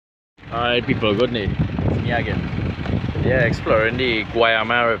Alright people, good night. It's me again. Yeah, exploring the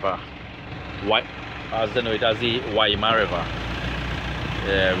Guyamere River. As they know it as the Waima River.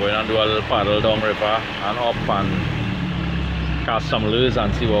 Yeah, going to do a little paddle down river and up and cast some lures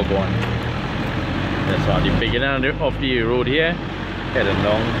and see what's going. Yeah, so at the beginning of the road here, heading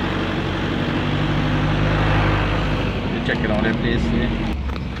down. You're checking out the place here.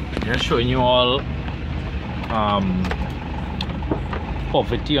 Just showing you all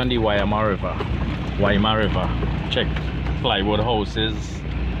poverty on the Waima River. Check plywood houses.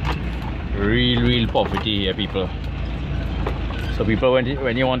 Real poverty here, people. So people,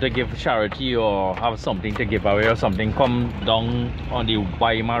 when you want to give charity or have something to give away or something, come down on the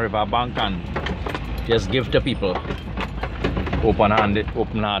Waima River bank and just give to people. Open-handed,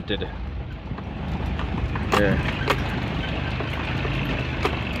 open-hearted. Yeah.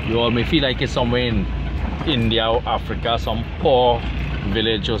 You all may feel like it's somewhere in India or Africa, some poor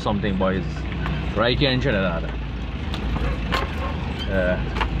village or something, but it's right here in Trinidad.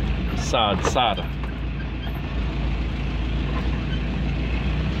 Sad.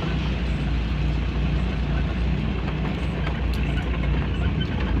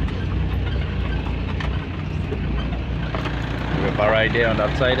 River right there on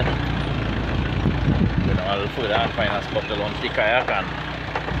that side. We're gonna a little further and find a spot to launch the kayak and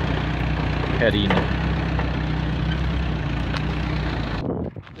head in.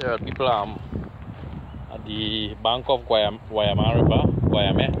 There are people at the bank of Waima River.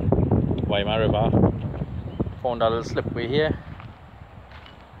 Found a little slipway here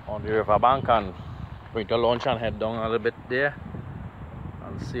on the river bank and going to launch and head down a little bit there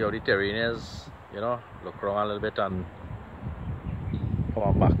and see how the terrain is, you know, look around a little bit and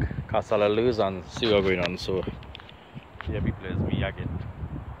come back, cast a little lures and see what's going on. So here people is me again.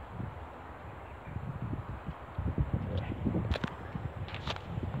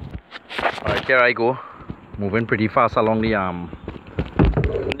 Alright, here I go, moving pretty fast along the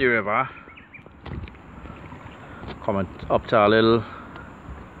river, coming up to a little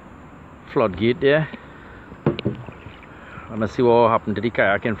floodgate there. Let me see what happened to the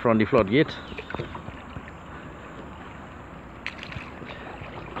kayak in front of the floodgate.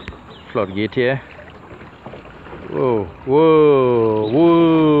 Floodgate here. Whoa.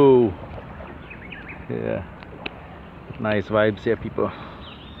 Yeah, nice vibes here, people.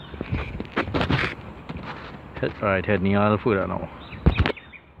 Right, heading a little further now.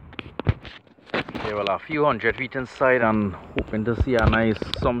 Okay, well, a few hundred feet inside and hoping to see a nice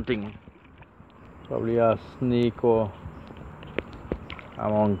something. Probably a snake or a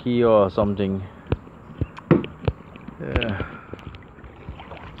monkey or something. Yeah.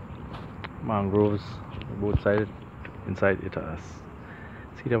 Mangroves both sides. Inside it has.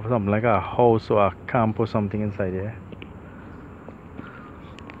 See, there was something like a house or a camp or something inside there.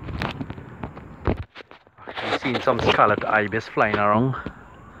 Seen some scarlet ibis flying around.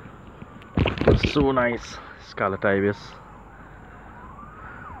 So nice, scarlet ibis.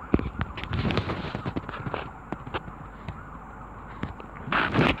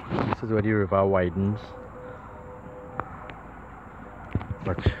 This is where the river widens.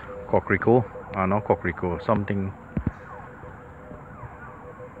 But Coquerico, not Coquerico, something.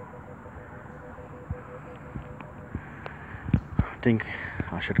 I think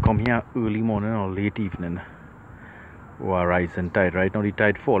I should come here early morning or late evening. Or rising tide. Right now the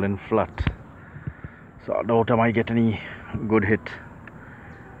tide falling flat, so I doubt I might get any good hit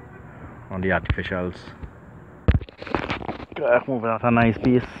on the artificials. Kayak moving at a nice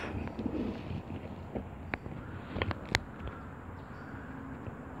pace.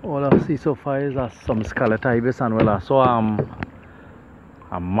 All I see so far is some scarlet ibis, and well, I saw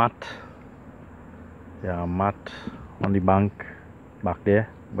a mat. Yeah, a mat on the bank back there,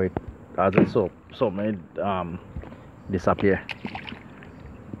 but it hasn't so many disappear.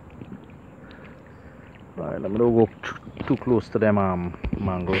 Right, let me not go too close to them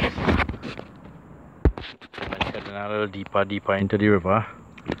mangroves. Getting a little deeper into the river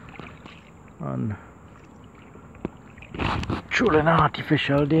and shooting an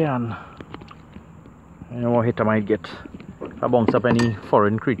artificial there, and you know what hit I might get. I bounce up any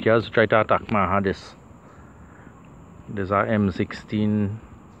foreign creatures try to attack my this. There's a M16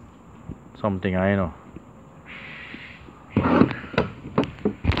 something, I know.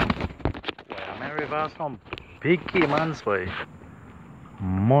 Some big caimans, boy.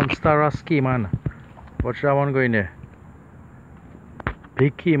 Monstrous caiman. Watch that one going there.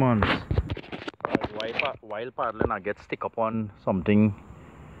 Big caimans. While paddling, I get stick up on something.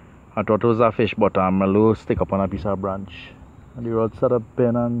 I thought it was a fish, but a little stick up on a piece of branch. And the rod started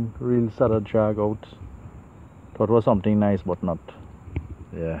bend and real started drag out. Thought it was something nice, but not.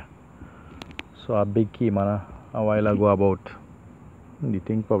 Yeah. So a big caiman a while ago, about, the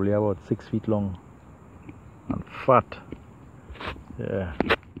thing probably about 6 feet long and fat. Yeah.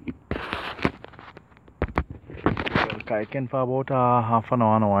 Well, kayaking for about half an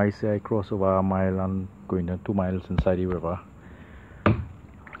hour now. I say I cross over a mile and going 2 miles inside the river.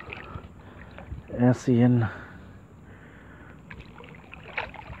 And seeing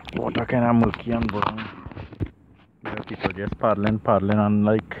water kind of murky and brown. Yeah, people just paddling and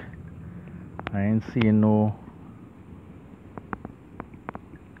like I ain't seeing no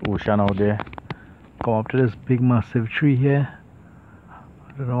ocean out there. Come up to this big massive tree here.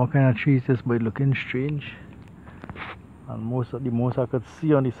 I don't know what kind of tree it is, but it's looking strange. And most I could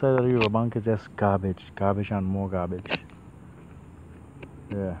see on the side of the riverbank is just garbage and more garbage.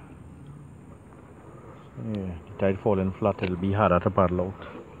 Yeah. Yeah, the tide falling flat, it'll be harder to paddle out.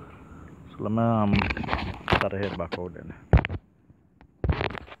 So let me start to head back out then.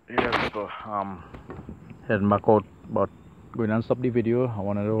 Yeah, so heading back out, but going and stop the video. I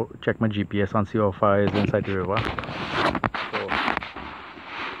wanted to check my GPS and see how far it is inside the river. So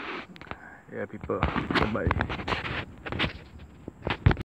yeah, people, goodbye.